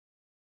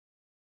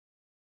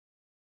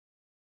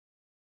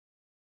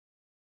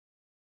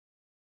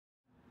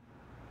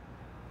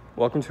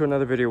Welcome to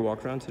another video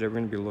walk around. Today we're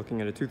going to be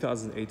looking at a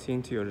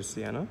 2018 Toyota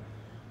Sienna.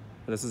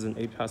 This is an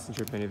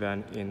 8-passenger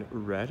minivan in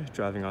red,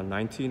 driving on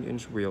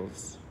 19-inch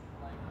wheels.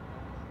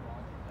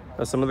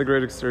 Now, some of the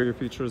great exterior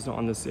features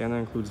on the Sienna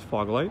includes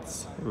fog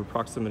lights, a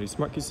proximity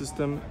smart key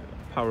system,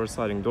 power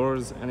sliding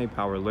doors, and a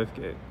power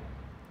liftgate.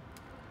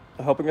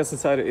 Helping us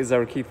inside is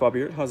our key fob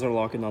here. It has our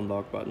lock and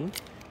unlock button.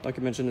 Like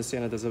I mentioned, the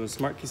Sienna does have a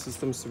smart key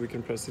system, so we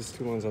can press these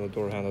two ones on the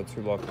door handle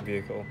to lock the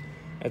vehicle.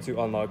 And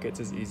to unlock, it's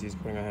as easy as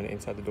putting our hand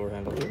inside the door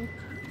handle here.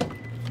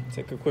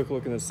 Take a quick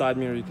look in the side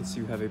mirror. You can see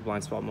you have a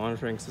blind spot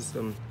monitoring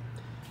system.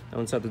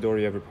 Now inside the door,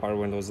 you have your power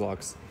windows,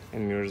 locks,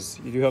 and mirrors.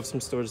 You do have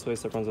some storage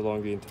space that runs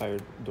along the entire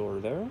door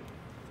there.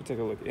 If you take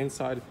a look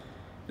inside,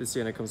 the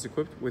Sienna comes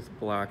equipped with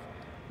black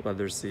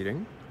leather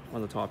seating.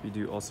 On the top, you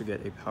do also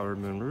get a power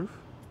moonroof.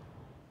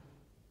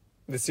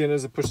 The Sienna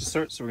is a push to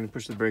start, so we're going to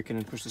push the brake in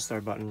and push the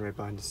start button right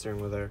behind the steering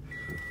wheel there.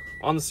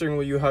 On the steering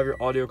wheel, you have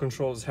your audio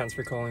controls,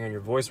 hands-free calling, and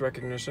your voice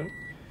recognition.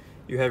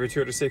 You have your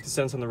Toyota Safety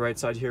Sense on the right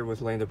side here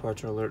with lane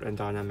departure alert and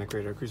dynamic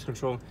radar cruise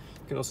control. You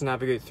can also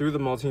navigate through the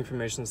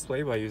multi-information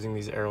display by using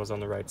these arrows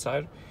on the right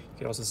side. You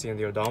can also see on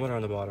the odometer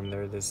on the bottom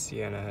there, this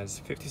Sienna has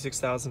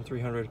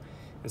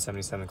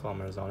 56,377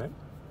 kilometers on it.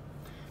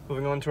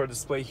 Moving on to our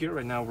display here,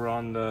 right now we're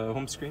on the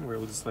home screen where it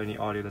will display any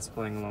audio that's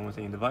playing along with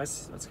any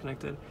device that's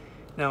connected.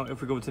 Now,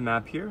 if we go to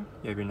map here,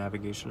 you have your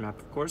navigation map,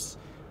 of course.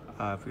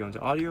 If we go into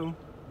audio,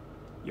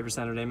 you have your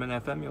standard AM and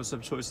FM. You also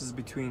have choices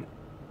between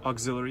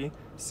auxiliary,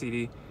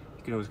 CD.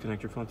 You can always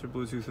connect your phone through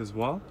Bluetooth as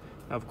well.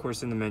 Now, of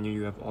course, in the menu,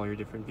 you have all your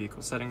different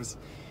vehicle settings.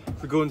 If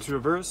we go into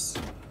reverse,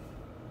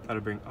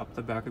 gotta bring up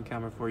the backup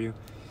camera for you.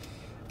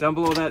 Down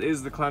below that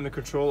is the climate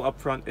control. Up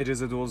front, it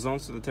is a dual zone,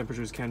 so the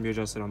temperatures can be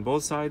adjusted on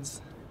both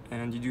sides.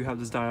 And you do have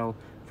this dial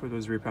for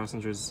those rear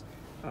passengers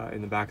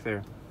in the back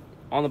there.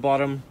 On the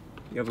bottom,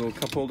 you have little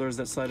cup holders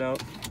that slide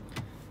out.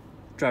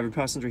 Driver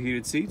passenger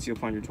heated seats, you'll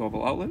find your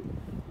 12-volt outlet.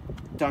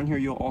 Down here,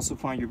 you'll also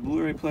find your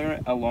Blu Ray Player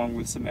along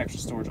with some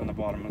extra storage on the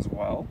bottom as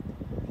well.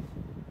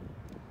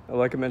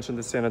 Like I mentioned,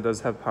 the Sienna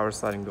does have power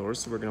sliding doors,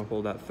 so we're going to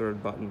hold that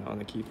third button on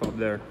the key fob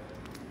there.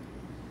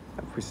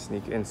 If we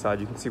sneak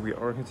inside, you can see we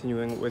are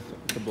continuing with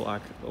the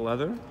black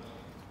leather.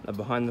 Now,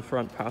 behind the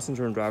front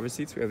passenger and driver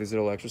seats, we have these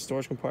little extra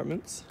storage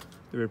compartments.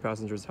 The rear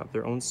passengers have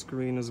their own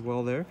screen as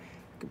well there.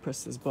 You can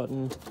press this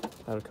button,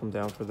 that'll come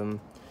down for them.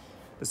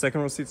 The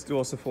second row seats do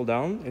also fold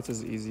down. It's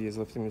as easy as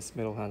lifting this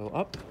middle handle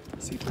up.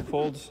 The seats will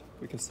fold.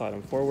 We can slide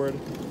them forward,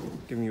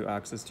 giving you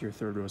access to your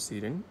third row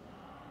seating.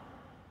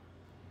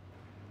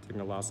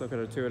 Taking a last look at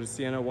our Toyota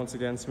Sienna, once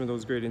again, some of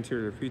those great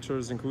interior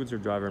features includes your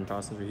driver and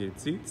passenger heated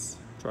seats,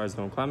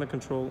 tri-zone climate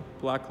control,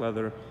 black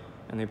leather,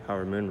 and a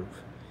power moonroof.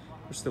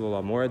 There's still a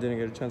lot more I didn't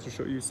get a chance to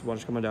show you, so why don't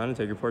you come on down and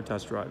take it for a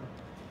test drive.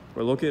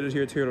 We're located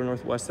here at Toyota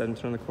Northwest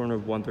Edmonton on the corner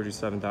of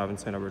 137th Ave and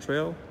St.Albert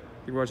Trail.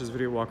 You can watch this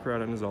video, walk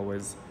around, and as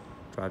always,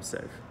 drive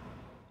safe.